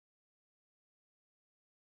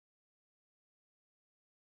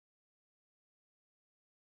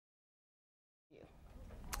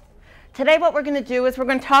Today what we're going to do is we're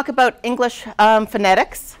going to talk about English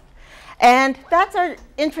phonetics, and that's our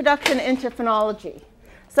introduction into phonology.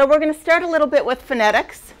 So we're going to start a little bit with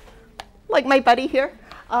phonetics, like my buddy here,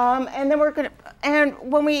 and then we're going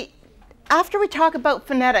to, after we talk about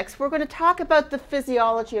phonetics, we're going to talk about the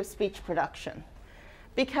physiology of speech production,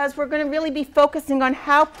 because we're going to really be focusing on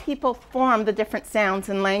how people form the different sounds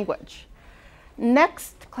in language.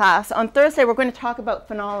 Next class, on Thursday, we're going to talk about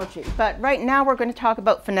phonology, but right now we're going to talk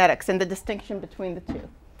about phonetics and the distinction between the two.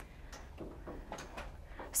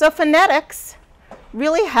 So phonetics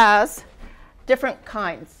really has different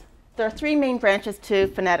kinds. There are three main branches to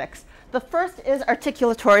phonetics. The first is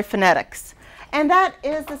articulatory phonetics, and that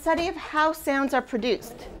is the study of how sounds are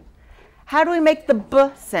produced. How do we make the B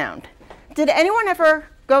sound? Does anyone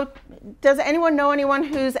know anyone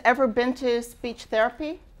who's ever been to speech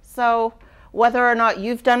therapy? So whether or not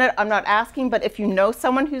you've done it, I'm not asking, but if you know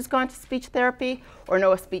someone who's gone to speech therapy or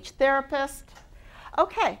know a speech therapist.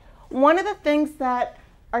 Okay, one of the things that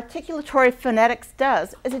articulatory phonetics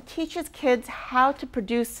does is it teaches kids how to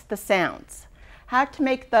produce the sounds, how to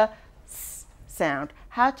make the S sound,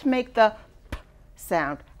 how to make the P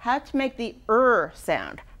sound, how to make the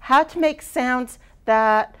sound, how to make sounds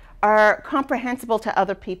that are comprehensible to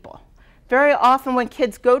other people. Very often when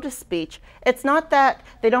kids go to speech, it's not that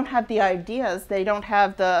they don't have the ideas, they don't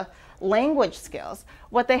have the language skills.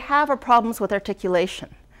 What they have are problems with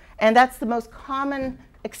articulation. And that's the most common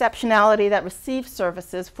exceptionality that receives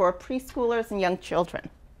services for preschoolers and young children.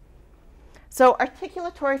 So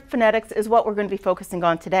articulatory phonetics is what we're going to be focusing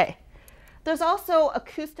on today. There's also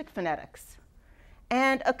acoustic phonetics.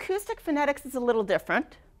 And acoustic phonetics is a little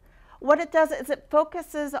different. What it does is it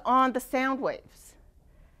focuses on the sound waves.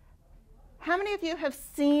 How many of you have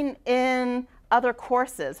seen in other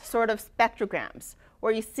courses sort of spectrograms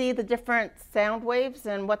where you see the different sound waves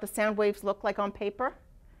and what the sound waves look like on paper?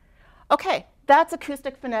 Okay, that's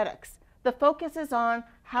acoustic phonetics. The focus is on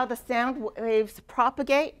how the sound waves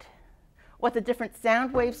propagate, what the different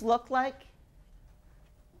sound waves look like,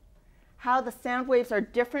 how the sound waves are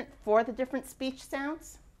different for the different speech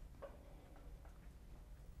sounds.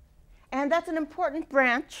 And that's an important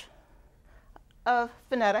branch of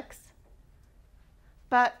phonetics,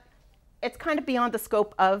 but it's kind of beyond the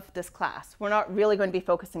scope of this class. We're not really going to be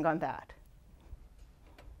focusing on that.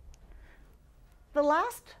 The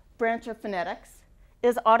last branch of phonetics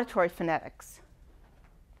is auditory phonetics.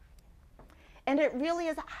 And it really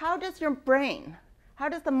is, how does your brain, how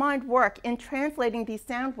does the mind work in translating these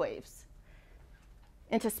sound waves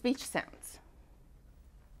into speech sounds?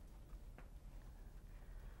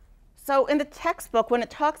 So in the textbook, when it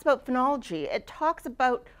talks about phonology, it talks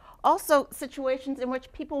about also situations in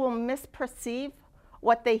which people will misperceive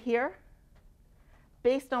what they hear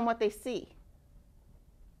based on what they see.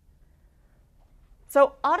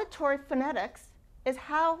 So auditory phonetics is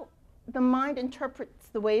how the mind interprets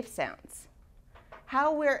the wave sounds,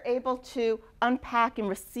 how we're able to unpack and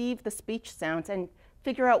receive the speech sounds and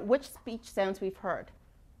figure out which speech sounds we've heard.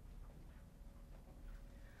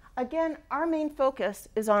 Again, our main focus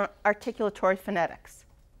is on articulatory phonetics.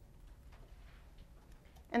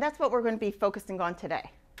 And that's what we're going to be focusing on today.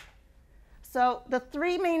 So the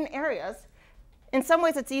three main areas, in some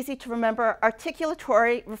ways it's easy to remember.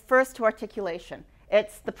 Articulatory refers to articulation.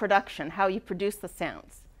 It's the production, how you produce the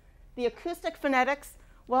sounds. The acoustic phonetics,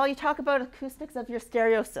 well, you talk about acoustics of your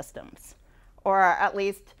stereo systems, or at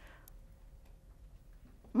least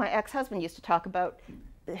my ex-husband used to talk about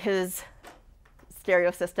his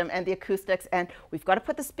stereo system and the acoustics, and we've got to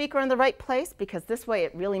put the speaker in the right place because this way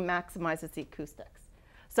it really maximizes the acoustics.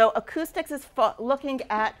 So acoustics is looking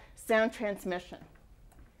at sound transmission.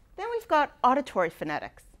 Then we've got auditory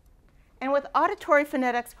phonetics. And with auditory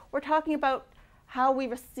phonetics, we're talking about how we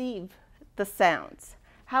receive the sounds,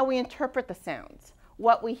 how we interpret the sounds,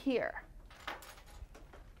 what we hear.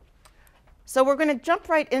 So we're going to jump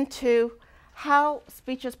right into how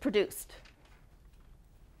speech is produced.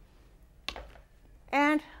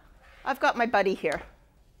 And I've got my buddy here,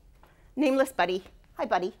 nameless Buddy. Hi,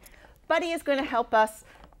 Buddy. Buddy is going to help us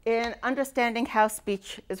in understanding how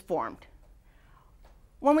speech is formed.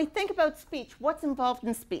 When we think about speech, what's involved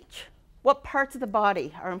in speech? What parts of the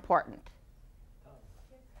body are important?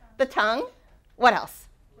 The tongue. What else?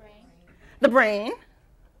 Brain. The brain.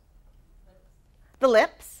 The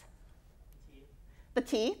lips. The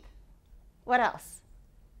teeth. What else?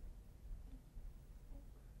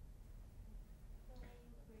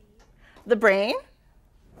 The brain.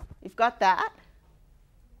 You've got that.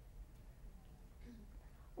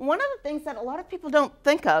 One of the things that a lot of people don't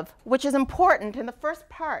think of, which is important in the first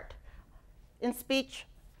part in speech,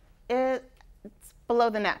 is below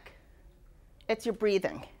the neck. It's your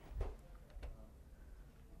breathing.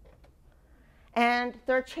 And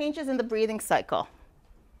there are changes in the breathing cycle.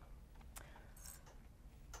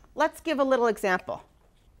 Let's give a little example.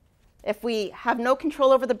 If we have no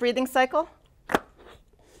control over the breathing cycle,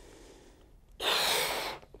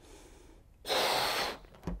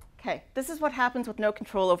 okay, this is what happens with no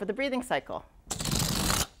control over the breathing cycle.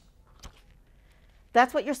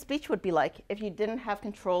 That's what your speech would be like if you didn't have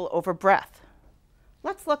control over breath.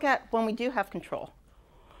 Let's look at when we do have control.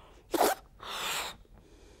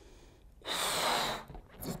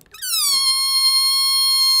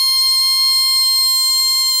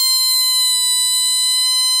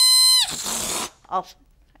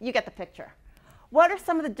 You get the picture. What are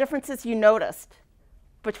some of the differences you noticed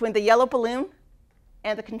between the yellow balloon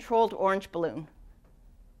and the controlled orange balloon?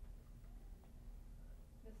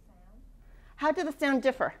 The sound. How did the sound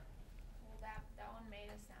differ? Well, that one made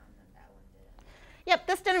a sound and that one didn't. Yep,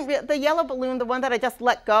 this didn't. The yellow balloon, the one that I just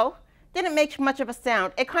let go, didn't make much of a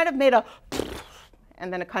sound. It kind of made a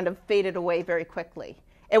and then it kind of faded away very quickly.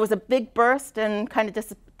 It was a big burst and kind of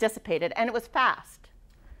dissipated, and it was fast.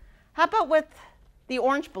 How about with the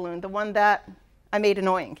orange balloon, the one that I made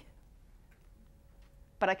annoying,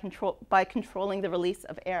 but by controlling the release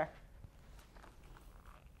of air?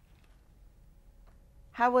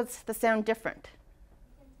 How was the sound different?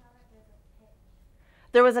 You can tell that there's a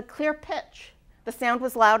pitch. There was a clear pitch. The sound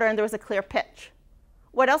was louder and there was a clear pitch.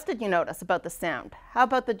 What else did you notice about the sound? How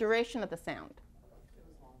about the duration of the sound?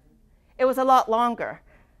 It was a lot longer.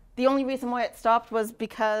 The only reason why it stopped was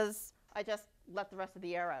because I just let the rest of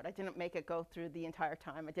the air out. I didn't make it go through the entire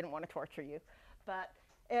time. I didn't want to torture you. But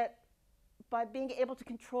by being able to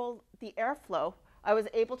control the airflow, I was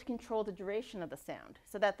able to control the duration of the sound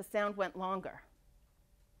so that the sound went longer.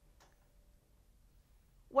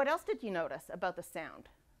 What else did you notice about the sound?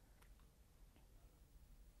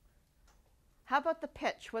 How about the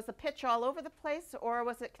pitch? Was the pitch all over the place or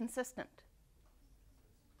was it consistent?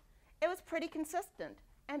 It was pretty consistent.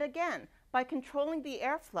 And again, by controlling the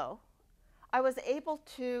airflow, I was able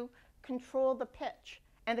to control the pitch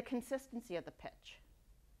and the consistency of the pitch.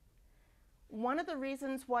 One of the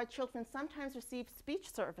reasons why children sometimes receive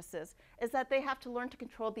speech services is that they have to learn to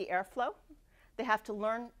control the airflow. They have to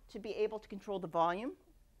learn to be able to control the volume.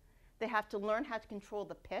 They have to learn how to control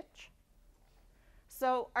the pitch.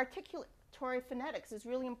 So articulatory phonetics is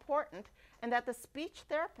really important, and that the speech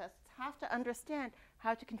therapists have to understand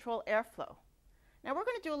how to control airflow. Now we're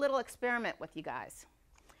going to do a little experiment with you guys.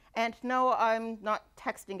 And no, I'm not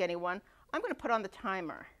texting anyone. I'm going to put on the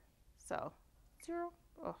timer. So 0,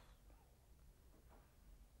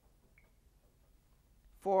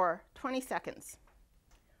 for 20 seconds.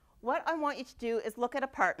 What I want you to do is look at a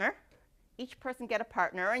partner. Each person get a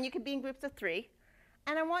partner, and you can be in groups of 3.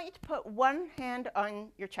 And I want you to put one hand on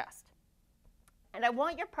your chest. And I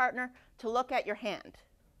want your partner to look at your hand.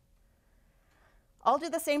 I'll do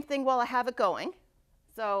the same thing while I have it going.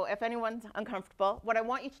 So if anyone's uncomfortable, what I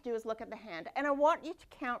want you to do is look at the hand. And I want you to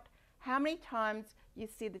count how many times you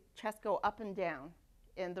see the chest go up and down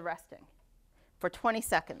in the resting for 20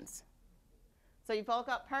 seconds. So you've all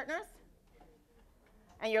got partners?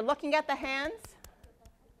 And you're looking at the hands?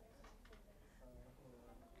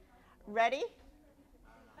 Ready?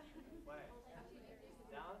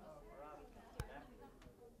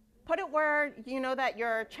 Put it where you know that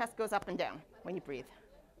your chest goes up and down when you breathe.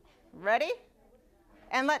 Ready?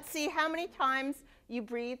 And let's see how many times you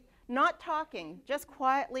breathe, not talking, just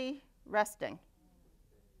quietly resting.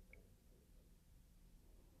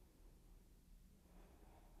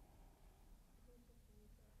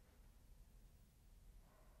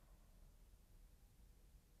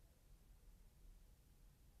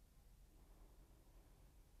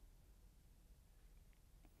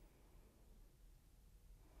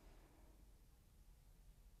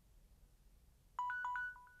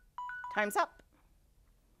 Time's up.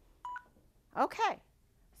 Okay,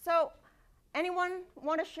 so anyone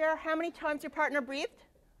want to share how many times your partner breathed?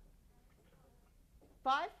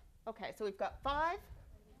 5? Okay, so we've got 5.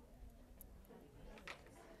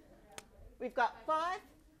 We've got 5,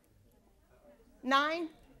 9,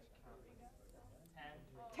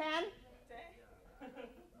 10.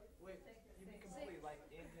 Wait, you can complete like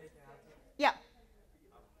intake and outtake? Yeah.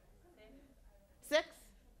 6.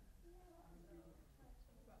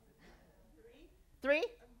 3.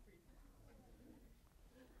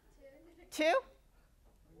 2.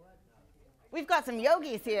 We've got some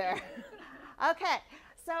yogis here. Okay,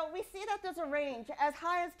 so we see that there's a range as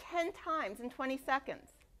high as 10 times in 20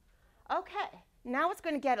 seconds. Okay, now it's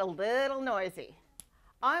going to get a little noisy.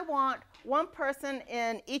 I want one person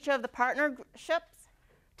in each of the partnerships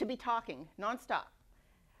to be talking nonstop.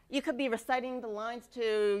 You could be reciting the lines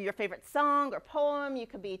to your favorite song or poem. You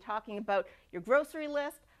could be talking about your grocery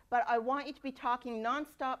list. But I want you to be talking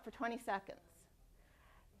nonstop for 20 seconds.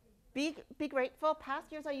 Be grateful.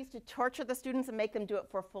 Past years, I used to torture the students and make them do it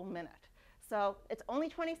for a full minute. So it's only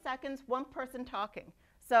 20 seconds, one person talking.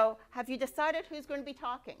 So have you decided who's going to be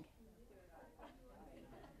talking?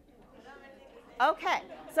 Okay,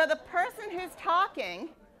 so the person who's talking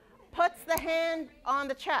puts the hand on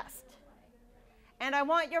the chest. And I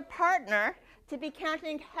want your partner to be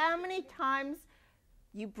counting how many times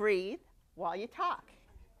you breathe while you talk.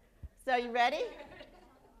 So you ready?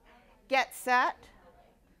 Get set.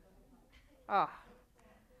 Oh.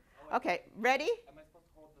 Okay, ready? Am I supposed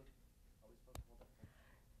to hold the, are we supposed to hold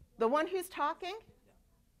that? The one who's talking,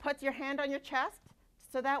 put your hand on your chest,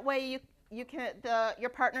 so that way your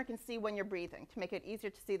partner can see when you're breathing, to make it easier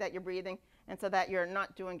to see that you're breathing, and so that you're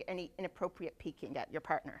not doing any inappropriate peeking at your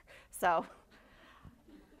partner. So,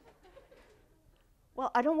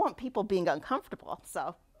 well, I don't want people being uncomfortable,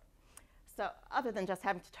 so other than just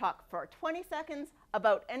having to talk for 20 seconds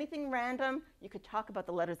about anything random, you could talk about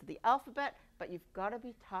the letters of the alphabet, but you've got to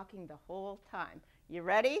be talking the whole time. You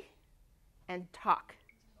ready? And talk.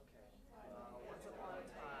 Okay. Once upon a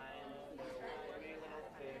time, there were 3 little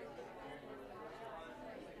pigs.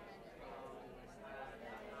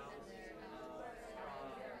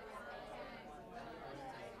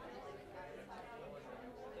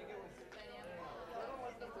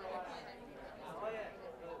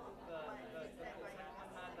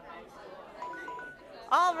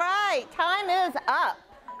 All right, time is up.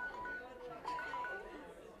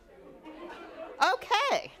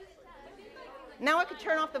 Okay. Now I could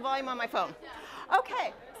turn off the volume on my phone.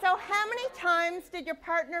 Okay, so how many times did your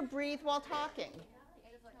partner breathe while talking?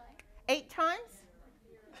 8 times?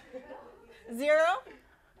 0?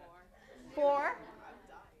 4?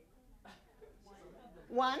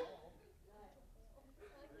 1?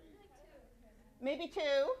 Maybe 2?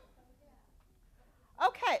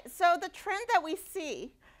 Okay, so the trend that we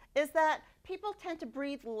see is that people tend to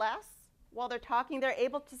breathe less while they're talking. They're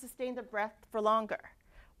able to sustain their breath for longer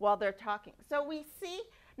while they're talking. So we see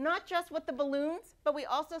not just with the balloons, but we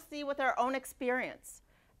also see with our own experience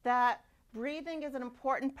that breathing is an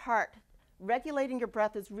important part. Regulating your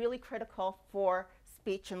breath is really critical for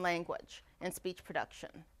speech and language and speech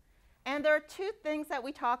production. And there are 2 things that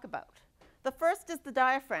we talk about. The first is the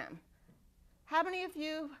diaphragm. How many of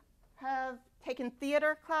you have taken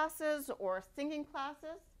theater classes or singing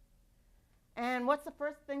classes? And what's the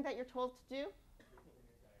first thing that you're told to do?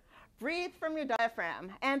 Breathe from your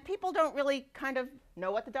diaphragm. And people don't really kind of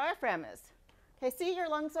know what the diaphragm is. Okay, see your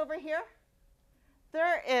lungs over here?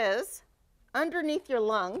 There is, underneath your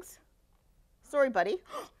lungs, sorry, buddy.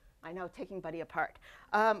 I know, taking buddy apart.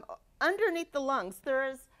 Underneath the lungs, there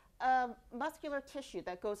is muscular tissue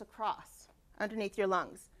that goes across underneath your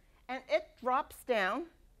lungs. And it drops down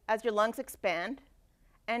as your lungs expand,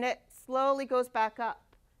 and it slowly goes back up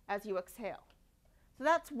as you exhale. So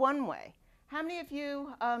that's one way. How many of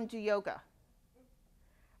you do yoga?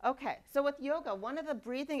 Okay, so with yoga, one of the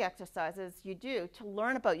breathing exercises you do to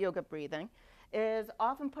learn about yoga breathing is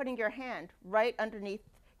often putting your hand right underneath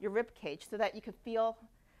your rib cage so that you can feel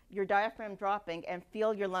your diaphragm dropping and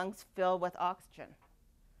feel your lungs fill with oxygen.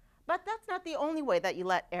 But that's not the only way that you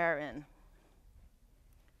let air in.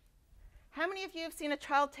 How many of you have seen a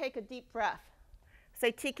child take a deep breath?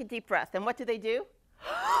 Say, take a deep breath. And what do?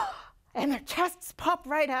 And their chests pop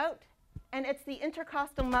right out. And it's the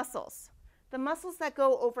intercostal muscles, the muscles that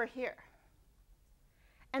go over here.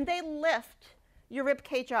 And they lift your rib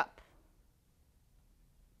cage up.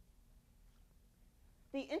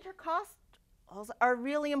 The intercostals are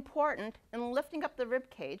really important in lifting up the rib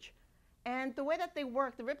cage. And the way that they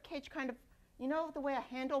work, the rib cage kind of, you know the way a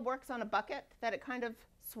handle works on a bucket, that it kind of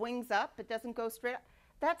swings up, it doesn't go straight up?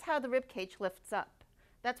 That's how the rib cage lifts up.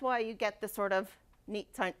 That's why you get this sort of neat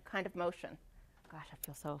kind of motion. Gosh, I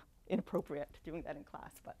feel so inappropriate doing that in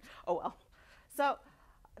class, but oh well. So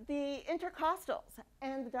the intercostals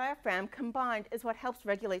and the diaphragm combined is what helps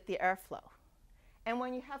regulate the airflow. And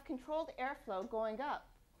when you have controlled airflow going up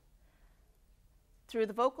through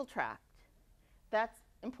the vocal tract, that's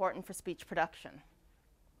important for speech production.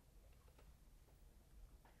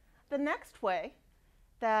 The next way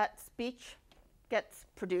that speech gets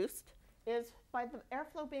produced is by the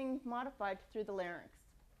airflow being modified through the larynx.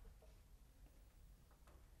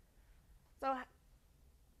 So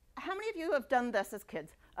how many of you have done this as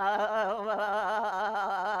kids? Or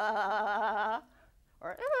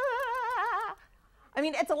I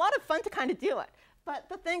mean, it's a lot of fun to kind of do it. But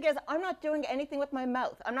the thing is, I'm not doing anything with my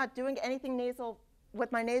mouth. I'm not doing anything nasal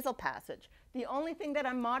with my nasal passage. The only thing that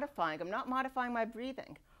I'm not modifying my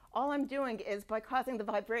breathing. All I'm doing is by causing the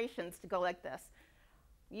vibrations to go like this.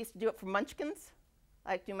 We used to do it for munchkins,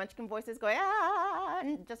 like do munchkin voices going ah,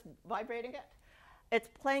 and just vibrating it. It's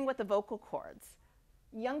playing with the vocal cords.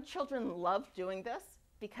 Young children love doing this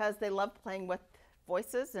because they love playing with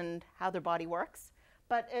voices and how their body works.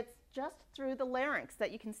 But it's just through the larynx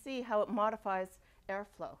that you can see how it modifies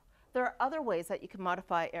airflow. There are other ways that you can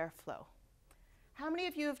modify airflow. How many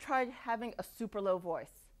of you have tried having a super low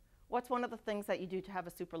voice? What's one of the things that you do to have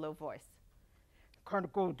a super low voice? Kind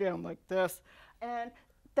of go down like this. And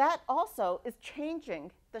that also is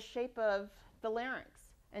changing the shape of the larynx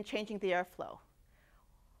and changing the airflow.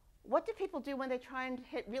 What do people do when they try and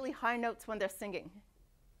hit really high notes when they're singing?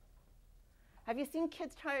 Have you seen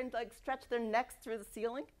kids try and like stretch their necks through the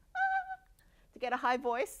ceiling to get a high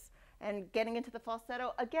voice and getting into the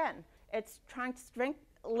falsetto? Again, it's trying to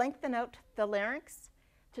lengthen out the larynx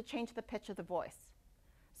to change the pitch of the voice.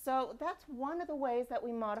 So that's one of the ways that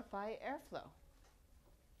we modify airflow.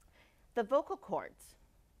 The vocal cords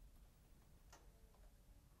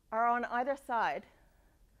are on either side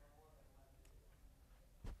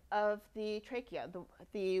of the trachea,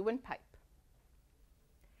 the windpipe.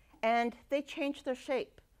 And they change their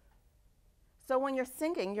shape. So when you're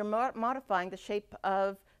singing, you're modifying the shape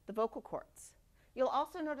of the vocal cords. You'll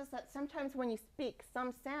also notice that sometimes when you speak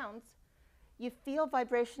some sounds, you feel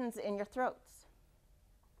vibrations in your throats.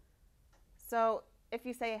 So if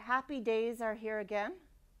you say, happy days are here again,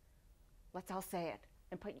 let's all say it.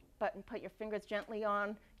 And put your fingers gently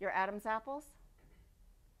on your Adam's apples.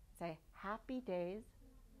 Say, happy days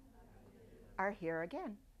are here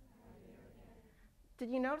again. Did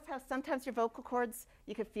you notice how sometimes your vocal cords,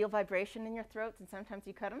 you could feel vibration in your throats and sometimes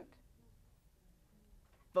you couldn't?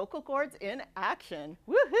 Vocal cords in action.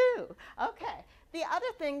 Woohoo! Okay. The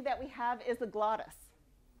other thing that we have is the glottis.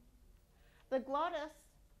 The glottis,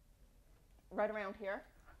 right around here,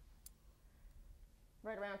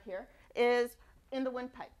 is in the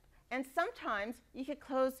windpipe. And sometimes you could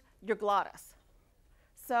close your glottis.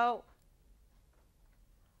 So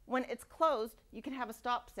when it's closed, you can have a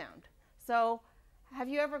stop sound. So have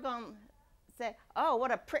you ever gone say, oh,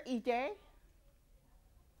 what a pretty day?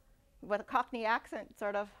 With a Cockney accent,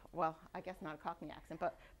 sort of, well, I guess not a Cockney accent,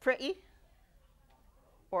 but pretty,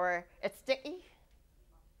 or it's sticky.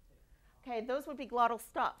 Okay, those would be glottal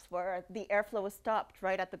stops where the airflow is stopped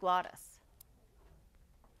right at the glottis.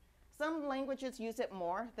 Some languages use it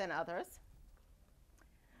more than others.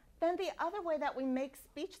 Then the other way that we make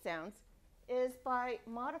speech sounds is by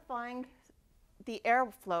modifying the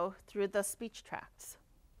airflow through the speech tracts.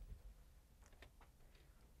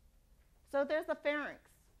 So there's the pharynx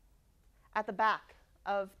at the back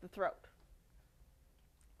of the throat,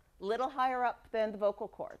 little higher up than the vocal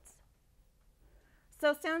cords.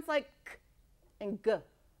 So sounds like k and g,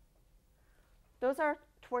 those are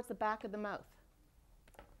towards the back of the mouth.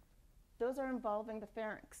 Those are involving the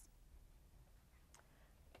pharynx.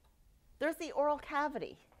 There's the oral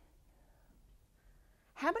cavity.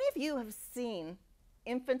 How many of you have seen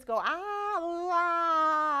infants go, ah,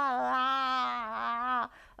 la, la,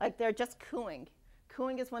 like they're just cooing?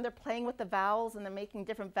 Cooing is when they're playing with the vowels and they're making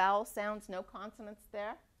different vowel sounds, no consonants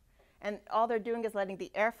there. And all they're doing is letting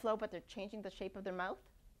the air flow, but they're changing the shape of their mouth.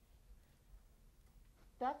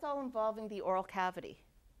 That's all involving the oral cavity.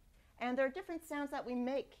 And there are different sounds that we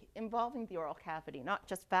make involving the oral cavity, not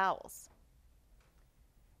just vowels.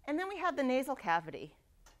 And then we have the nasal cavity.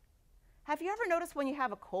 Have you ever noticed when you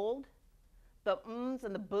have a cold, the ums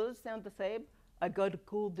and the buzz sound the same? I got a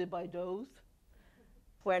cold, did I doze?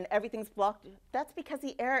 When everything's blocked, that's because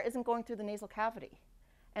the air isn't going through the nasal cavity.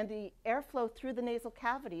 And the airflow through the nasal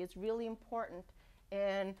cavity is really important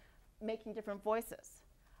in making different voices.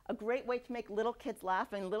 A great way to make little kids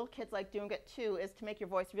laugh, and little kids like doing it too, is to make your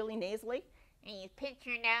voice really nasally. And you pinch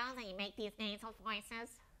your nose and you make these nasal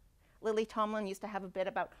voices. Lily Tomlin used to have a bit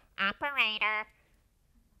about Operator.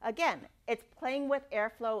 Again, it's playing with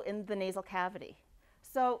airflow in the nasal cavity.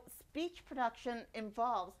 So speech production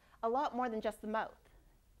involves a lot more than just the mouth.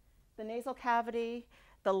 The nasal cavity,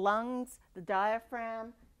 the lungs, the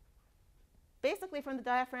diaphragm, basically from the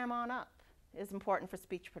diaphragm on up is important for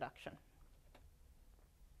speech production.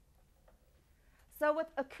 So with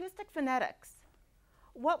acoustic phonetics,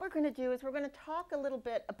 what we're going to do is we're going to talk a little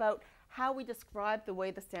bit about how we describe the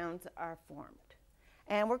way the sounds are formed.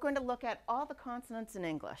 And we're going to look at all the consonants in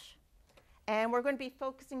English. And we're going to be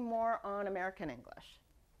focusing more on American English.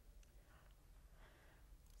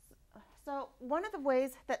 So one of the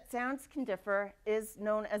ways that sounds can differ is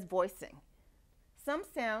known as voicing. Some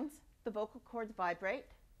sounds, the vocal cords vibrate.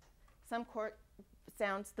 Some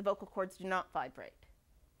sounds, the vocal cords do not vibrate.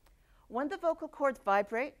 When the vocal cords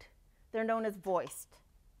vibrate, they're known as voiced.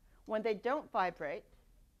 When they don't vibrate,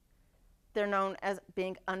 they're known as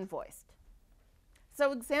being unvoiced.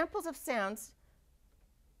 So examples of sounds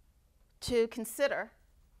to consider: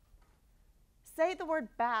 say the word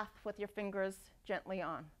bath with your fingers gently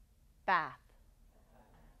on. Bath.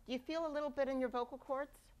 Do you feel a little bit in your vocal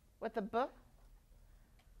cords with the b?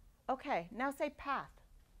 Okay, now say path.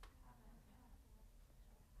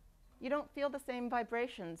 You don't feel the same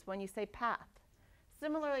vibrations when you say path.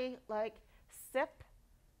 Similarly, like sip,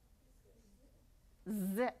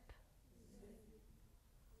 zip.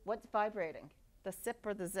 What's vibrating? The sip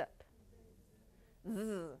or the zip? Z.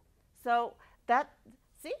 So that,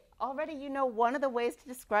 see, already you know one of the ways to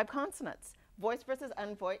describe consonants, voiced versus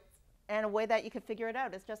unvoiced, and a way that you can figure it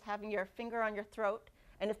out is just having your finger on your throat,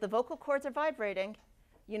 and if the vocal cords are vibrating,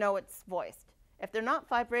 you know it's voiced. If they're not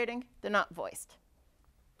vibrating, they're not voiced.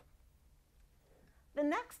 The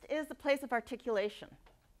next is the place of articulation.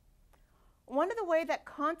 One of the ways that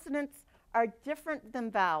consonants are different than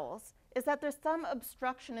vowels is that there's some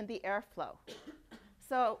obstruction in the airflow.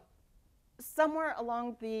 So somewhere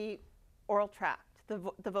along the oral tract,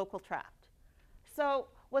 the vocal tract. So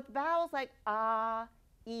with vowels like ah,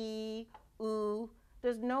 e, oo,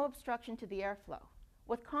 there's no obstruction to the airflow.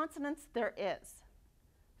 With consonants, there is.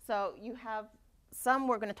 So you have some,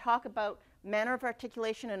 we're going to talk about manner of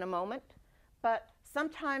articulation in a moment, but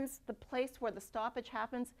sometimes the place where the stoppage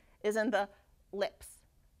happens is in the lips.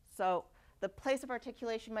 So the place of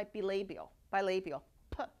articulation might be labial, bilabial,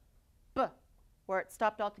 p, b, where it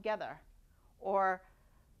stopped altogether, or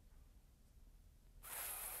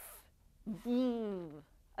v.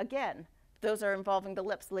 Again, those are involving the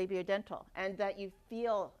lips, labiodental, and that you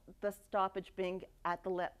feel the stoppage being at the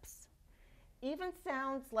lips. Even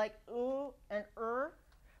sounds like oo and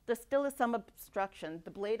there still is some obstruction.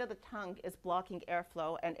 The blade of the tongue is blocking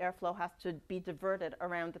airflow, and airflow has to be diverted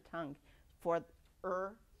around the tongue for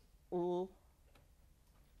oo.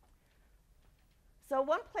 So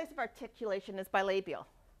one place of articulation is bilabial.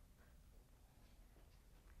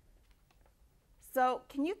 So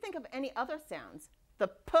can you think of any other sounds? The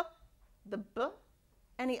p, the b,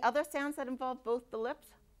 any other sounds that involve both the lips?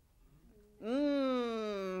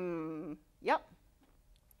 Yep.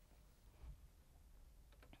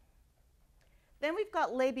 Then we've got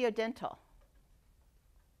labiodental.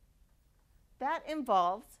 That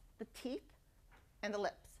involves the teeth and the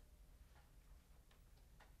lips.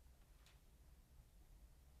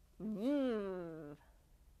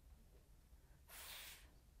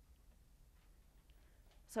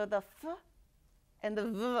 So the f and the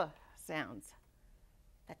v sounds,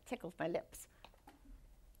 that tickles my lips.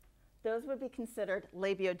 Those would be considered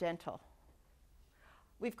labiodental.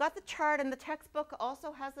 We've got the chart, and the textbook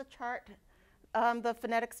also has a chart, the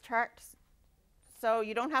phonetics chart. So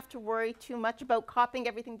you don't have to worry too much about copying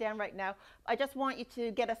everything down right now. I just want you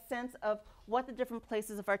to get a sense of what the different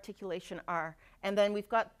places of articulation are. And then we've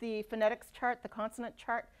got the phonetics chart, the consonant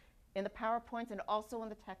chart in the PowerPoints and also in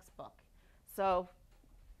the textbook. So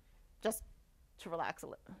just to relax a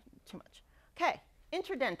little too much. Okay,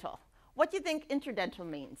 interdental. What do you think interdental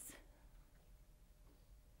means?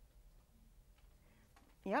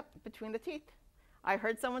 Yep, between the teeth. I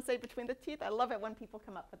heard someone say between the teeth. I love it when people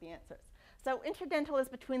come up with the answers. So interdental is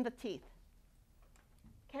between the teeth.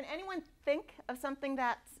 Can anyone think of something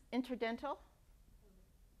that's interdental?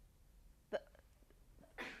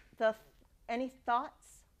 Any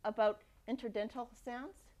thoughts about interdental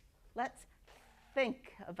sounds? Let's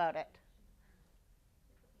think about it.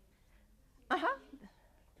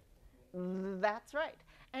 That's right.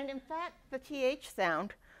 And in fact, the TH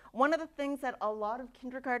sound, one of the things that a lot of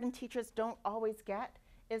kindergarten teachers don't always get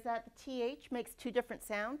is that the TH makes two different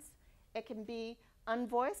sounds. It can be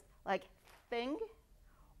unvoiced, like thing,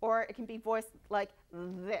 or it can be voiced like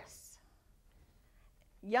this.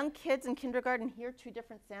 Young kids in kindergarten hear two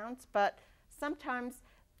different sounds, but sometimes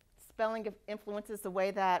spelling influences the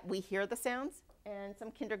way that we hear the sounds, and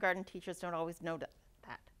some kindergarten teachers don't always know that.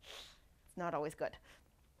 It's not always good.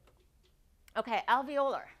 Okay,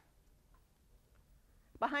 alveolar.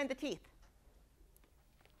 Behind the teeth.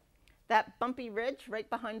 That bumpy ridge right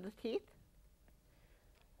behind the teeth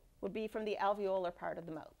would be from the alveolar part of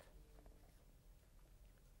the mouth.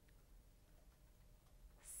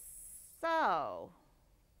 So,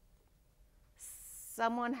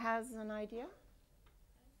 someone has an idea?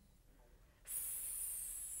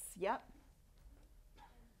 Yep.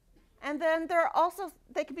 And then there are also,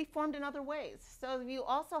 they can be formed in other ways. So you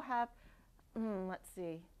also have, let's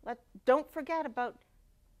see, don't forget about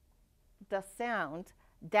the sound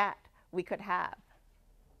that we could have.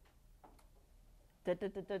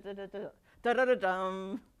 Da-da-da-da-da-da-da.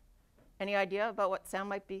 Da-da-da-dum. Any idea about what sound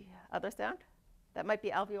might be other sound? That might be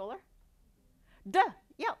alveolar. D,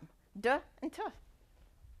 yep, D and T.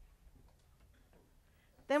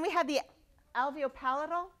 Then we have the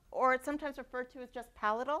alveopalatal, or it's sometimes referred to as just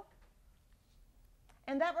palatal.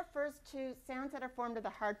 And that refers to sounds that are formed of the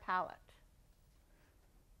hard palate.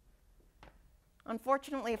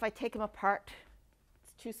 Unfortunately, if I take them apart,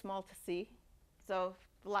 it's too small to see. So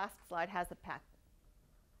the last slide has the pack.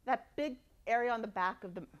 That big area on the back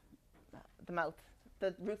of the mouth,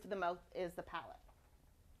 the roof of the mouth, is the palate.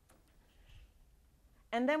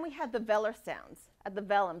 And then we have the velar sounds at the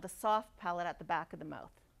velum, the soft palate at the back of the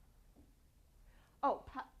mouth. Oh,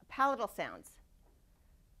 palatal sounds.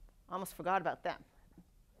 Almost forgot about them.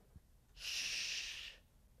 Shh.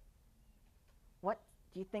 What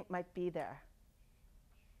do you think might be there?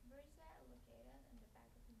 Where's that located in the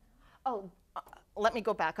back of the mouth? Oh, let me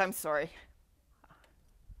go back. I'm sorry.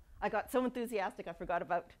 I got so enthusiastic I forgot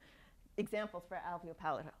about examples for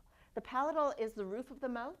alveopalatal. The palatal is the roof of the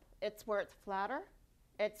mouth. It's where it's flatter.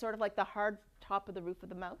 It's sort of like the hard top of the roof of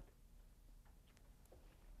the mouth.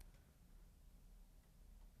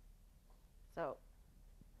 So,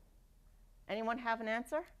 anyone have an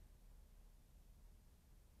answer?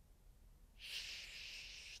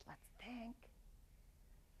 Shh, let's think.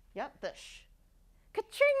 Yep, the sh.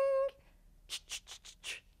 Ka-ching!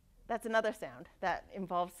 Ch-ch-ch-ch. That's another sound that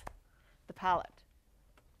involves the palate.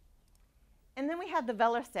 And then we have the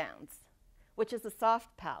velar sounds, which is the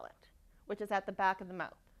soft palate, which is at the back of the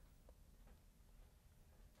mouth.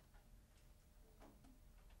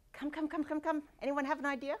 Come, come, come, come, come. Anyone have an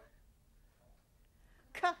idea?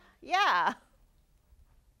 Yeah.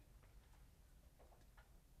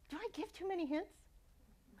 Do I give too many hints?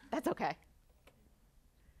 That's okay.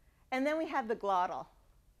 And then we have the glottal.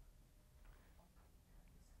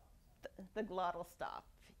 The glottal stop,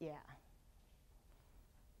 yeah.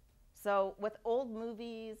 So with old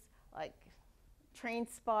movies like Train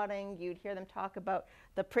Spotting, you'd hear them talk about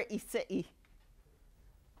the pretty city.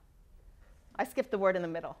 I skipped the word in the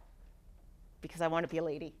middle because I want to be a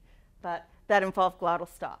lady, but that involved glottal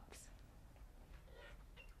stops.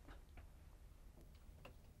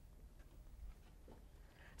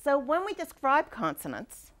 So when we describe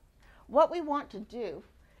consonants, what we want to do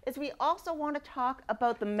is we also want to talk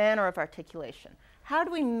about the manner of articulation. How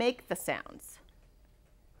do we make the sounds?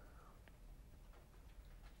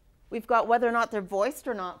 We've got whether or not they're voiced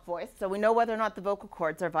or not voiced, so we know whether or not the vocal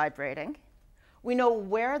cords are vibrating. We know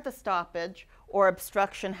where the stoppage or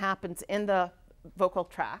obstruction happens in the vocal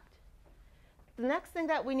tract. The next thing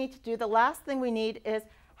that we need to do, the last thing we need, is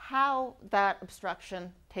how that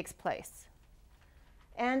obstruction takes place.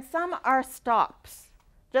 And some are stops,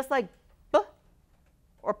 just like b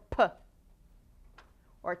or p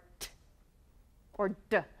or t or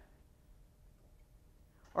d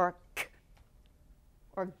or k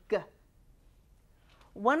or g.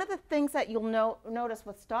 One of the things that you'll notice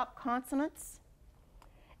with stop consonants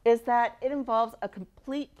is that it involves a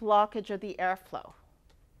complete blockage of the airflow.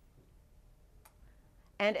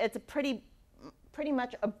 And it's a pretty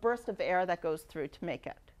much a burst of air that goes through to make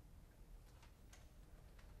it.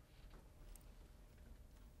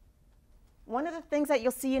 One of the things that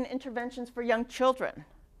you'll see in interventions for young children,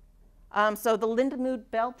 so the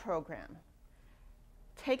Lindemood Bell program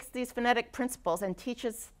takes these phonetic principles and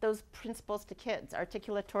teaches those principles to kids,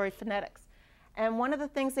 articulatory phonetics. And one of the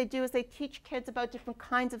things they do is they teach kids about different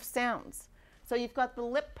kinds of sounds. So you've got the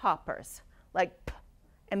lip poppers, like p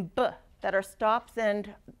and b, that are stops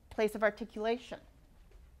and place of articulation.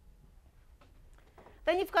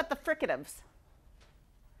 Then you've got the fricatives.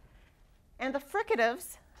 And the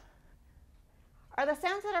fricatives are the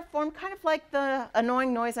sounds that are formed kind of like the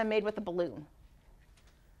annoying noise I made with the balloon.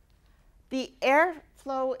 The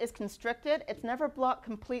airflow is constricted, it's never blocked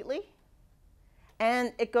completely,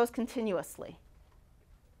 and it goes continuously.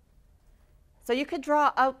 So you could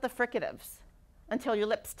draw out the fricatives until your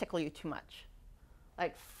lips tickle you too much.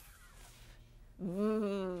 Like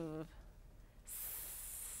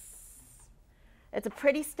it's a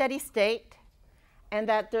pretty steady state, and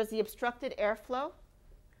that there's the obstructed airflow,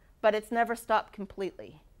 but it's never stopped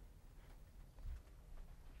completely.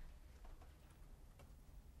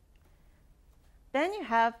 Then you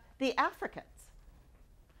have the affricates.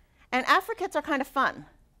 And affricates are kind of fun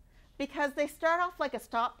because they start off like a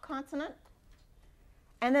stop consonant,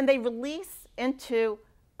 and then they release into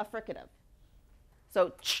a fricative.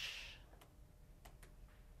 So ch.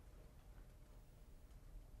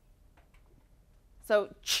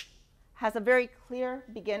 So ch has a very clear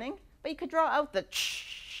beginning, but you could draw out the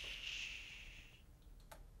ch.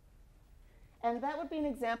 And that would be an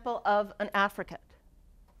example of an affricate.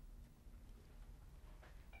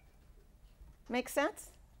 Make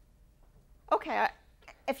sense? Okay,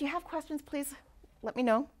 if you have questions, please let me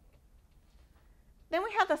know. Then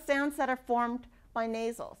we have the sounds that are formed by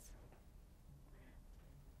nasals.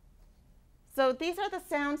 So these are the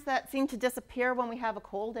sounds that seem to disappear when we have a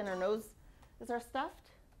cold and our nose is stuffed.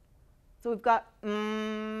 So we've got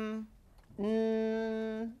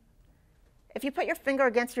If you put your finger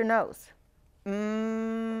against your nose,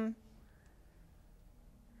 do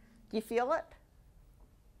you feel it?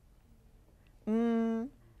 And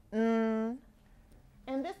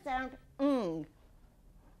this sound,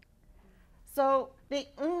 So the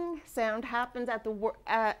sound happens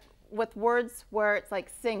with words where it's like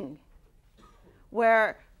sing,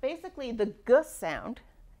 where basically the g sound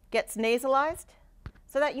gets nasalized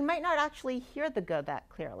so that you might not actually hear the g that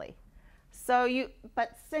clearly.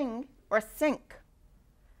 But sing or sink,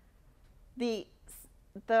 the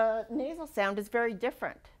nasal sound is very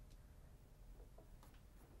different.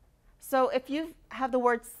 So if you have the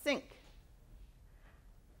word sink,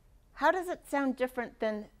 how does it sound different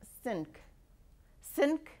than sink?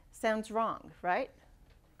 Sink sounds wrong, right?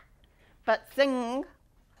 But sing,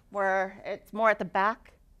 where it's more at the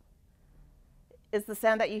back, is the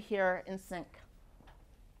sound that you hear in sink.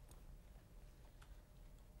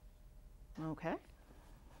 Okay.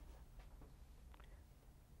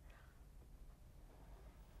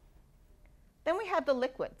 Then we have the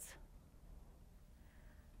liquids.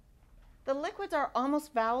 The liquids are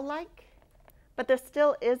almost vowel-like, but there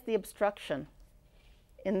still is the obstruction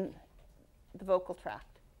in the vocal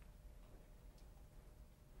tract.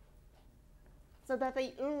 So that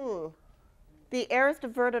the air is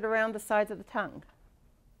diverted around the sides of the tongue.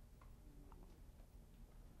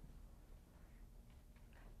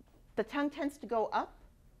 The tongue tends to go up,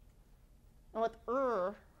 and with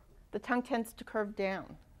the tongue tends to curve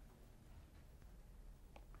down.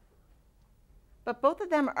 But both of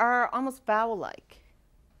them are almost vowel-like.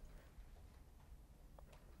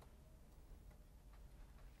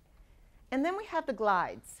 And then we have the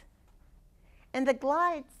glides. And the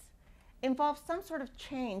glides involve some sort of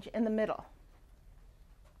change in the middle.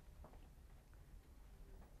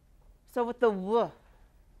 So with the w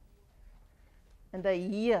and the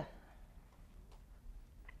y,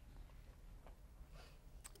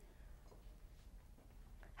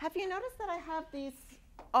 have you noticed that I have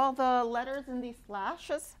all the letters in these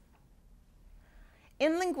slashes?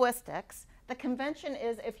 In linguistics, the convention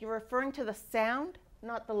is if you're referring to the sound,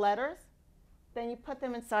 not the letters, then you put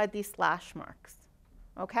them inside these slash marks.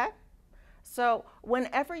 Okay? So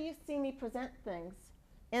whenever you see me present things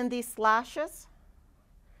in these slashes,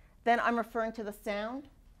 then I'm referring to the sound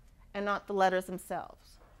and not the letters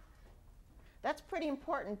themselves. That's pretty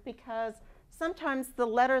important because sometimes the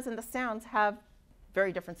letters and the sounds have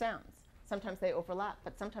very different sounds. Sometimes they overlap,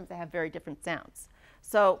 but sometimes they have very different sounds.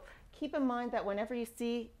 So keep in mind that whenever you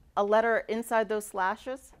see a letter inside those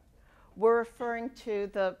slashes, we're referring to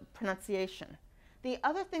the pronunciation. The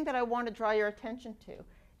other thing that I want to draw your attention to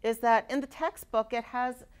is that in the textbook it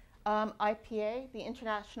has IPA, the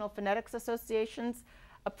International Phonetics Association's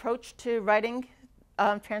approach to writing,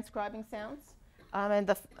 transcribing sounds, and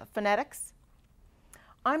the phonetics.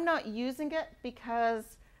 I'm not using it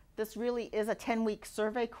because this really is a 10-week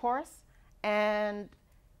survey course, and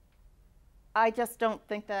I just don't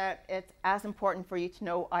think that it's as important for you to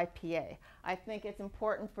know IPA. I think it's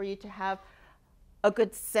important for you to have a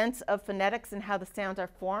good sense of phonetics and how the sounds are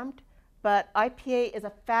formed. But IPA is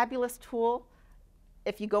a fabulous tool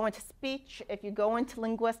if you go into speech, if you go into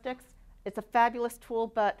linguistics. It's a fabulous tool,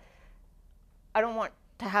 but I don't want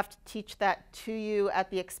to have to teach that to you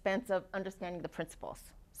at the expense of understanding the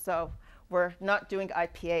principles. So we're not doing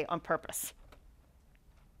IPA on purpose.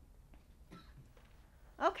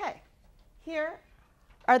 Okay, here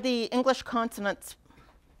are the English consonants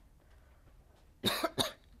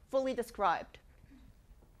fully described.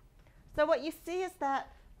 So what you see is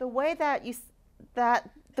that the way that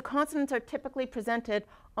the consonants are typically presented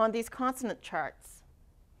on these consonant charts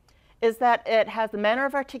is that it has the manner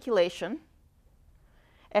of articulation,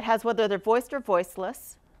 it has whether they're voiced or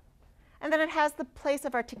voiceless, and then it has the place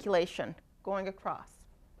of articulation going across.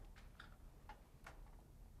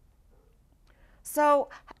 So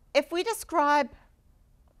if we describe,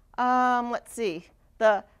 let's see,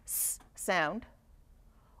 the s sound,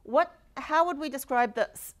 how would we describe the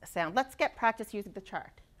s sound? Let's get practice using the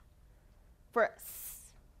chart. For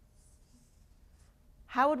s,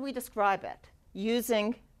 how would we describe it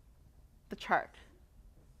using the chart?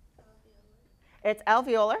 Alveolar. It's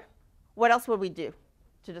alveolar. What else would we do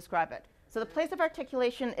to describe it? So the place of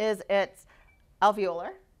articulation is it's alveolar.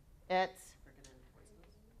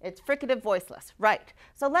 It's fricative voiceless. Right.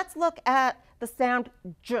 So let's look at the sound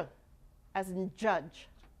j, as in judge.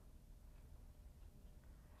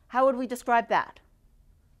 How would we describe that?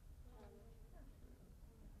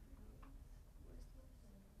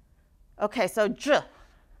 Okay, so j.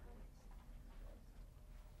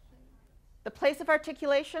 The place of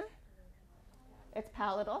articulation? It's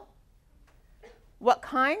palatal. What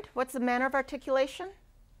kind? What's the manner of articulation?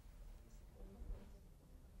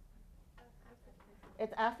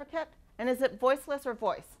 It's affricate. And is it voiceless or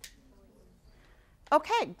voiced?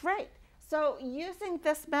 Okay, great. So using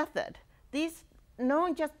this method,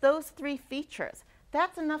 knowing just those three features,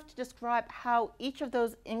 that's enough to describe how each of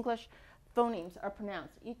those English phonemes are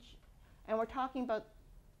pronounced. And we're talking about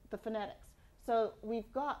the phonetics. So we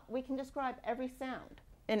can describe every sound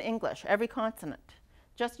in English, every consonant,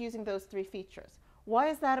 just using those three features. Why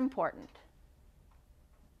is that important?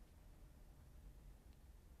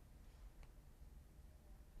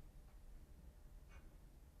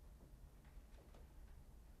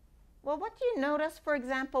 Well, what do you notice, for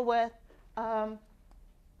example, with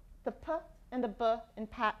the p and the b in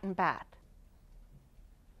pat and bat?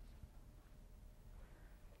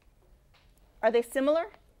 Are they similar?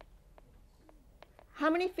 How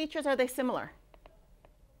many features are they similar?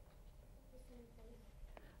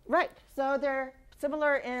 Right, so they're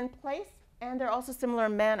similar in place and they're also similar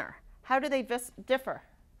in manner. How do they differ?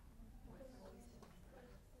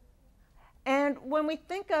 And when we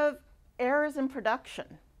think of errors in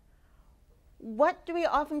production, what do we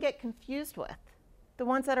often get confused with? The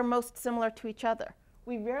ones that are most similar to each other.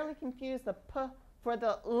 We rarely confuse the p for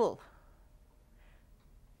the l.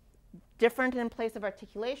 Different in place of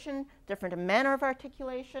articulation, different in manner of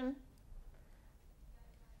articulation.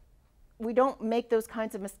 We don't make those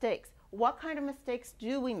kinds of mistakes. What kind of mistakes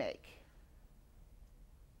do we make?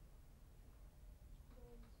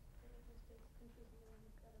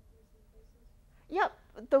 Yep,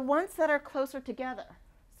 the ones that are closer together.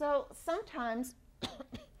 So sometimes,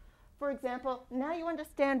 for example, now you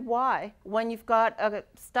understand why, when you've got a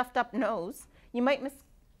stuffed up nose, you might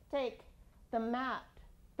mistake the mat,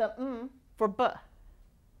 the for b,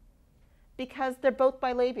 because they're both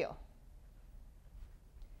bilabial.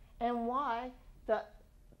 And why the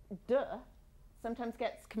d sometimes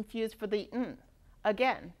gets confused for the n.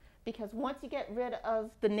 Again, because once you get rid of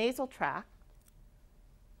the nasal tract,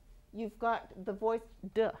 you've got the voice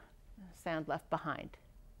d sound left behind.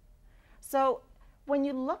 So when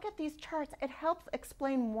you look at these charts, it helps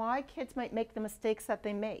explain why kids might make the mistakes that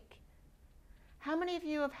they make. How many of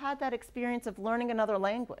you have had that experience of learning another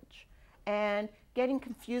language and getting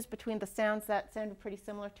confused between the sounds that sounded pretty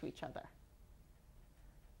similar to each other?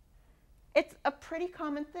 It's a pretty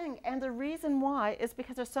common thing, and the reason why is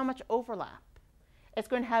because there's so much overlap. It's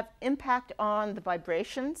going to have impact on the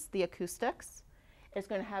vibrations, the acoustics. It's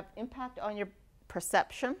going to have impact on your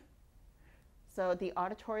perception, so the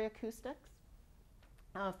auditory acoustics,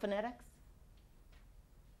 phonetics.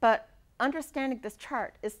 But understanding this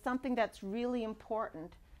chart is something that's really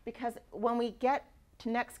important, because when we get to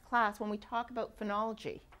next class, when we talk about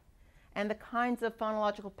phonology and the kinds of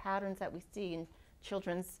phonological patterns that we see in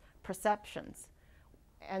children's perceptions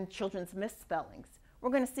and children's misspellings,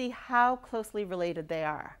 we're going to see how closely related they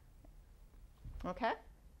are. Okay?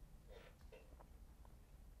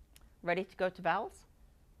 Ready to go to vowels?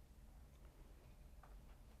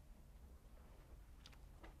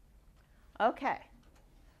 Okay.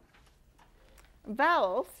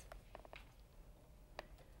 Vowels,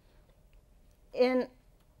 in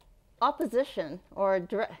opposition or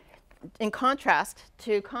in contrast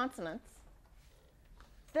to consonants,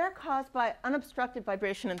 they're caused by unobstructed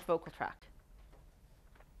vibration in the vocal tract.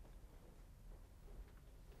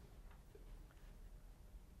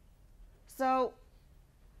 So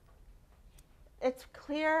it's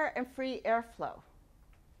clear and free airflow.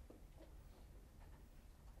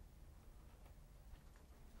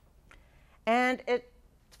 And it's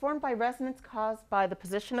formed by resonance caused by the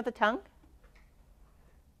position of the tongue,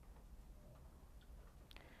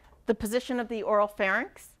 the position of the oral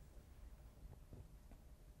pharynx,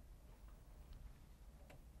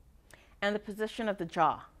 and the position of the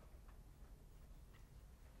jaw.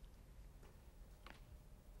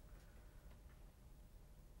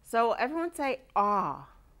 So everyone say ah.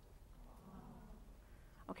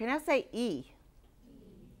 Okay, now say e.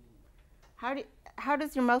 How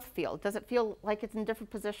does your mouth feel? Does it feel like it's in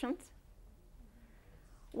different positions?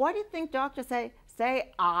 Why do you think doctors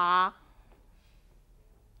say ah?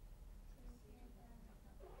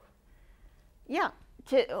 Yeah,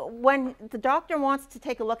 when the doctor wants to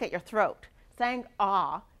take a look at your throat, saying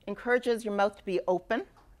ah encourages your mouth to be open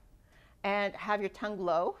and have your tongue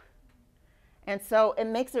low. And so it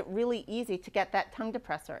makes it really easy to get that tongue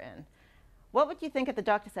depressor in. What would you think if the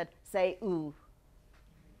doctor said, say ooh?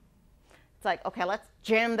 It's like, okay, let's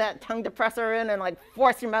jam that tongue depressor in and like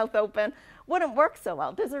force your mouth open. Wouldn't work so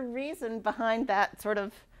well. There's a reason behind that sort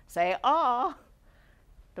of say, ah,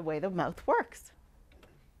 the way the mouth works.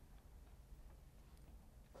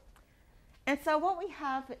 And so what we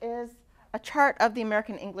have is a chart of the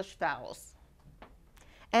American English vowels.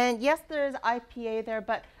 And yes, there's IPA there,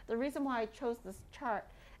 but the reason why I chose this chart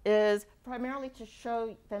is primarily to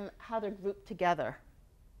show them how they're grouped together,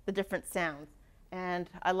 the different sounds. And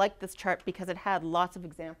I like this chart because it had lots of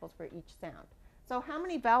examples for each sound. So how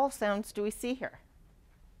many vowel sounds do we see here?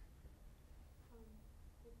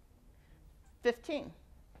 15.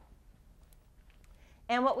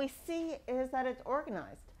 And what we see is that it's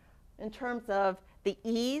organized in terms of the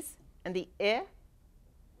E's and the I,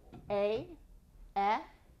 A,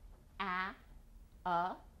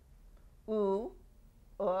 U,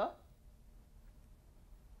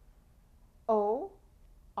 O,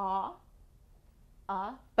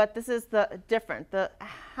 but this is the different.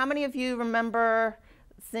 How many of you remember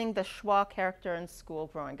seeing the schwa character in school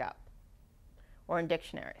growing up or in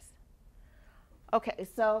dictionaries? Okay,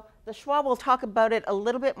 so the schwa, we'll talk about it a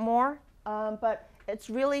little bit more, but it's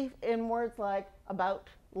really in words like about,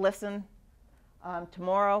 listen,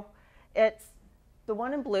 tomorrow. It's the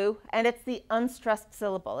one in blue, and it's the unstressed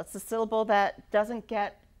syllable. It's the syllable that doesn't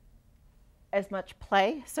get as much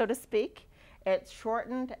play, so to speak. It's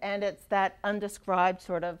shortened, and it's that undescribed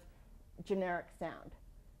sort of generic sound.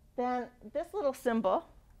 Then this little symbol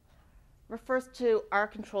refers to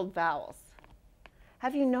R-controlled vowels.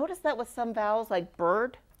 Have you noticed that with some vowels like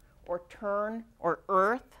bird or turn or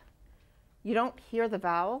earth, you don't hear the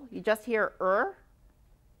vowel, you just hear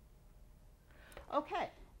Okay,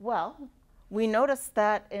 well, we noticed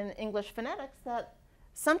that in English phonetics that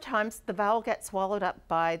sometimes the vowel gets swallowed up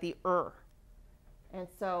by the and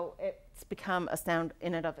so it's become a sound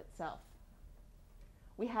in and of itself.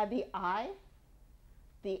 We have the I,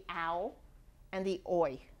 the ow, and the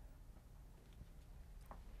oi.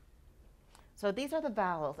 So these are the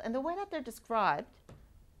vowels, and the way that they're described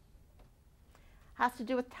has to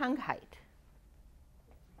do with tongue height.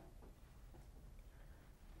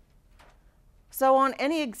 So on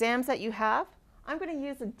any exams that you have, I'm going to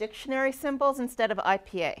use the dictionary symbols instead of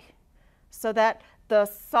IPA, so that the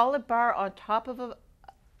solid bar on top of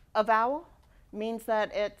a vowel means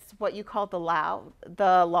that it's what you call the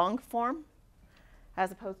long form, as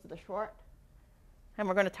opposed to the short. And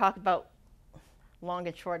we're going to talk about long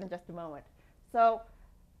and short in just a moment. So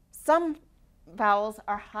some vowels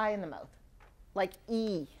are high in the mouth, like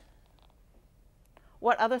E.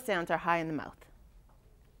 What other sounds are high in the mouth?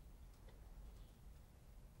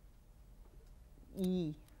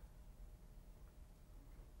 E.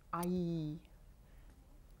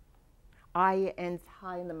 I ends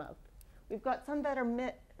high in the mouth. We've got some that are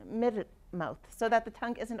mid mouth, so that the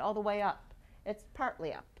tongue isn't all the way up. It's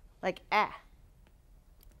partly up, like ah.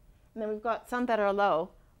 And then we've got some that are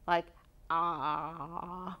low, like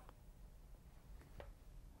ah.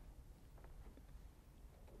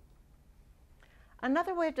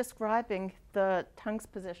 Another way of describing the tongue's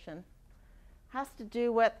position has to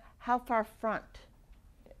do with how far front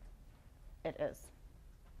it is.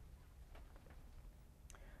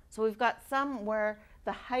 So we've got some where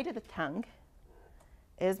the height of the tongue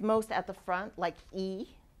is most at the front, like E,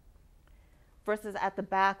 versus at the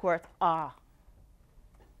back where it's ah.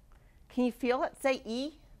 Can you feel it? Say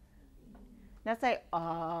E. Now say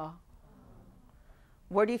ah.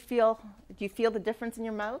 Where do you feel? Do you feel the difference in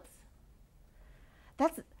your mouths?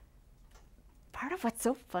 That's part of what's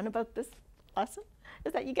so fun about this lesson,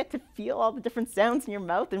 is that you get to feel all the different sounds in your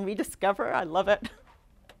mouth and rediscover. I love it.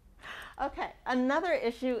 Okay, another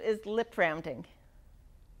issue is lip rounding.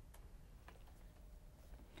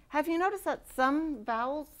 Have you noticed that some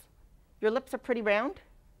vowels, your lips are pretty round?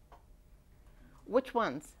 Which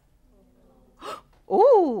ones?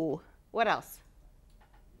 Ooh, what else?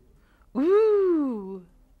 Ooh.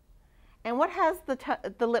 And what has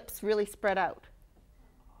the lips really spread out?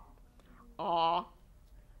 Aw.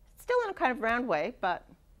 Still in a kind of round way, but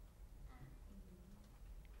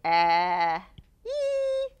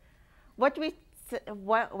what do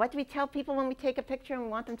we tell people when we take a picture and we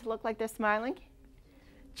want them to look like they're smiling?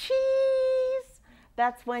 Cheese.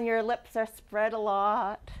 That's when your lips are spread a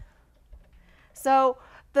lot. So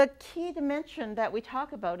the key dimension that we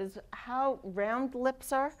talk about is how round the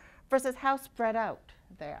lips are versus how spread out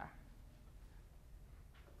they are.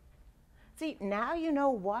 See, now you know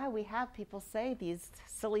why we have people say these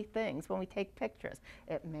silly things when we take pictures.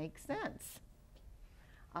 It makes sense.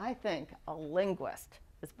 I think a linguist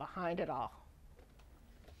is behind it all.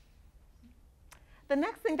 The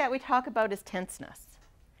next thing that we talk about is tenseness.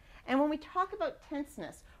 And when we talk about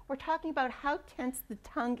tenseness, we're talking about how tense the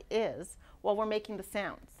tongue is while we're making the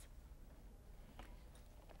sounds.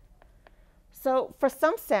 So for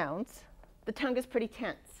some sounds, the tongue is pretty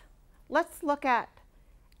tense. Let's look at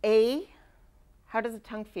A. How does the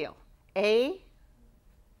tongue feel? A,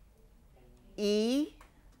 E,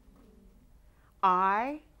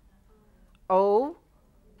 I, O.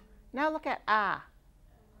 Now look at ah,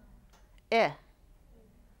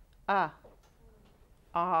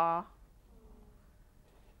 ah.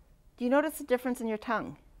 Do you notice the difference in your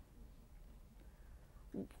tongue?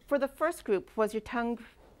 For the first group, was your tongue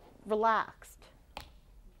relaxed?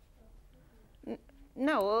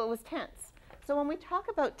 No, it was tense. So when we talk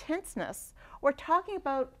about tenseness, we're talking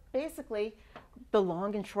about basically the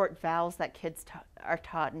long and short vowels that kids are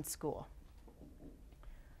taught in school.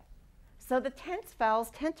 So the tense vowels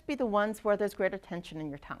tend to be the ones where there's greater tension in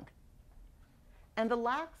your tongue. And the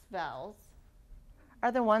lax vowels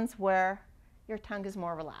are the ones where your tongue is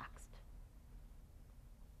more relaxed.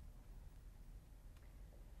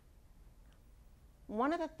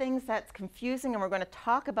 One of the things that's confusing and we're going to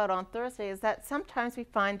talk about on Thursday is that sometimes we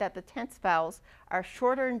find that the tense vowels are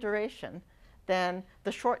shorter in duration than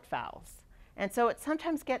the short vowels. And so it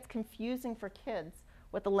sometimes gets confusing for kids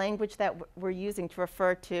with the language that we're using to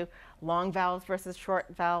refer to long vowels versus short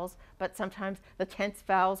vowels, but sometimes the tense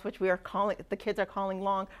vowels, which the kids are calling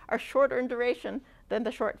long, are shorter in duration than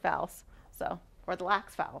the short vowels, or the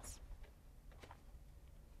lax vowels.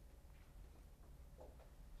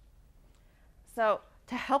 So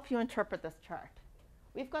to help you interpret this chart,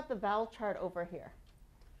 we've got the vowel chart over here.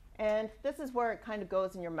 And this is where it kind of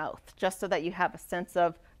goes in your mouth, just so that you have a sense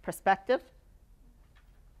of perspective.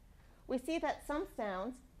 We see that some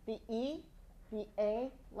sounds, the E, the A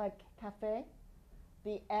like cafe,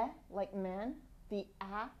 the E like man, the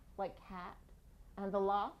A like cat, and the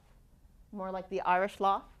laugh, more like the Irish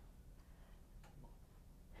laugh.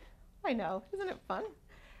 I know, isn't it fun?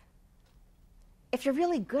 If you're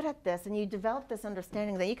really good at this and you develop this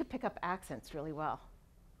understanding, then you could pick up accents really well.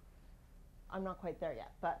 I'm not quite there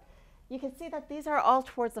yet, but you can see that these are all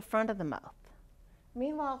towards the front of the mouth.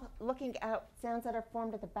 Meanwhile, looking at sounds that are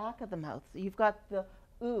formed at the back of the mouth, you've got the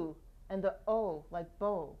oo and the o like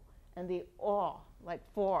bow, and the aw like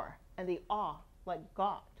for, and the ah like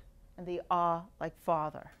got, and the ah like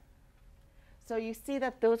father. So you see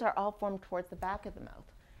that those are all formed towards the back of the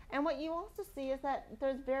mouth. And what you also see is that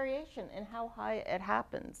there's variation in how high it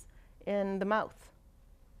happens in the mouth.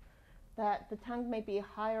 That the tongue may be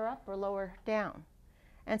higher up or lower down.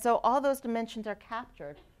 And so all those dimensions are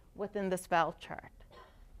captured within this vowel chart.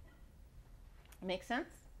 Make sense?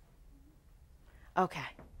 Okay.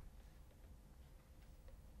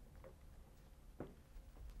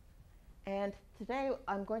 And today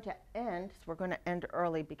I'm going to end, so we're going to end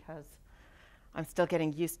early because I'm still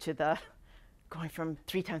getting used to the going from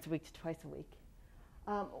 3 times a week to twice a week.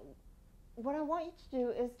 What I want you to do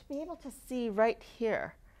is to be able to see right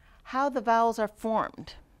here how the vowels are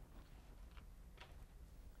formed.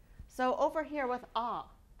 So over here with ah,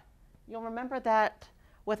 you'll remember that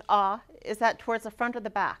with ah, is that towards the front or the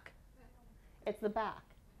back? It's the back,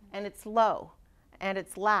 and it's low, and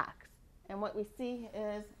it's lax. And what we see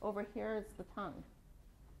is over here is the tongue.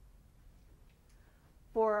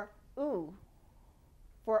 For oo,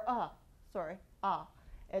 for ah,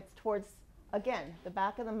 it's towards, again, the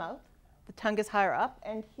back of the mouth. The tongue is higher up,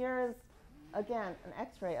 and here is, again, an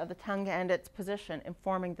x-ray of the tongue and its position in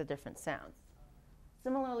forming the different sounds.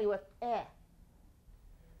 Similarly with eh,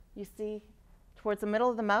 you see towards the middle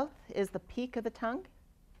of the mouth is the peak of the tongue.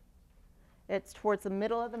 It's towards the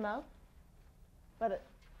middle of the mouth, but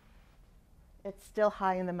it's still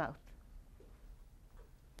high in the mouth.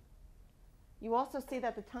 You also see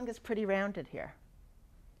that the tongue is pretty rounded here.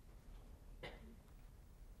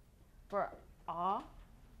 For ah,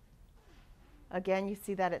 again, you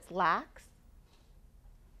see that it's lax,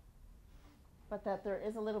 but that there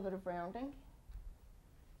is a little bit of rounding,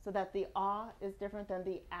 so that the ah is different than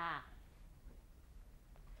the ah,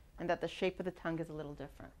 and that the shape of the tongue is a little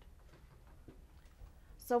different.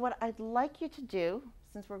 So what I'd like you to do,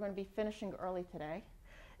 since we're going to be finishing early today,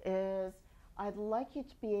 is I'd like you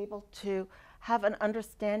to be able to have an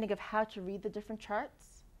understanding of how to read the different charts,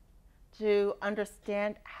 to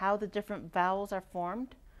understand how the different vowels are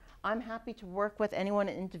formed. I'm happy to work with anyone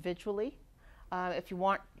individually. If you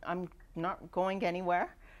want, I'm not going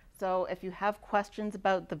anywhere. So if you have questions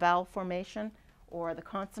about the vowel formation or the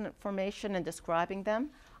consonant formation and describing them,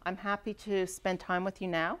 I'm happy to spend time with you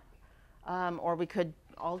now, or we could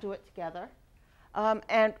all do it together.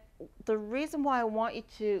 And the reason why I want you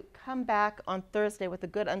to come back on Thursday with a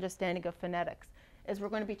good understanding of phonetics is we're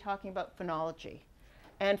going to be talking about phonology.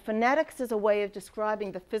 And phonetics is a way of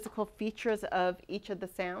describing the physical features of each of the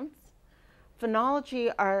sounds.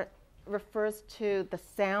 Phonology refers to the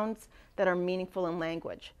sounds that are meaningful in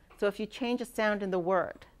language. So if you change a sound in the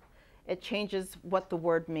word, it changes what the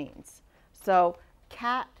word means. So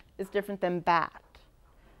cat is different than bat.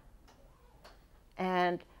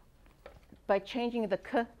 And by changing the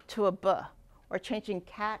k to a b, or changing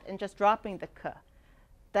cat and just dropping the k,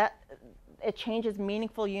 it changes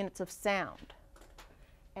meaningful units of sound.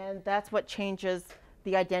 And that's what changes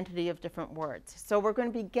the identity of different words. So we're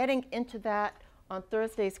going to be getting into that on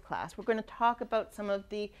Thursday's class. We're going to talk about some of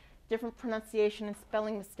the different pronunciation and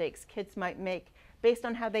spelling mistakes kids might make based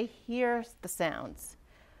on how they hear the sounds.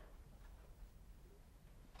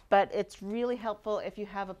 But it's really helpful if you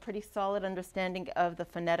have a pretty solid understanding of the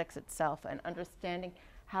phonetics itself and understanding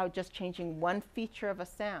how just changing one feature of a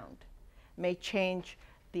sound may change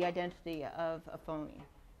the identity of a phoneme.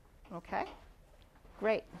 Okay?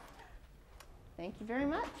 Great. Thank you very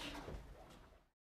much.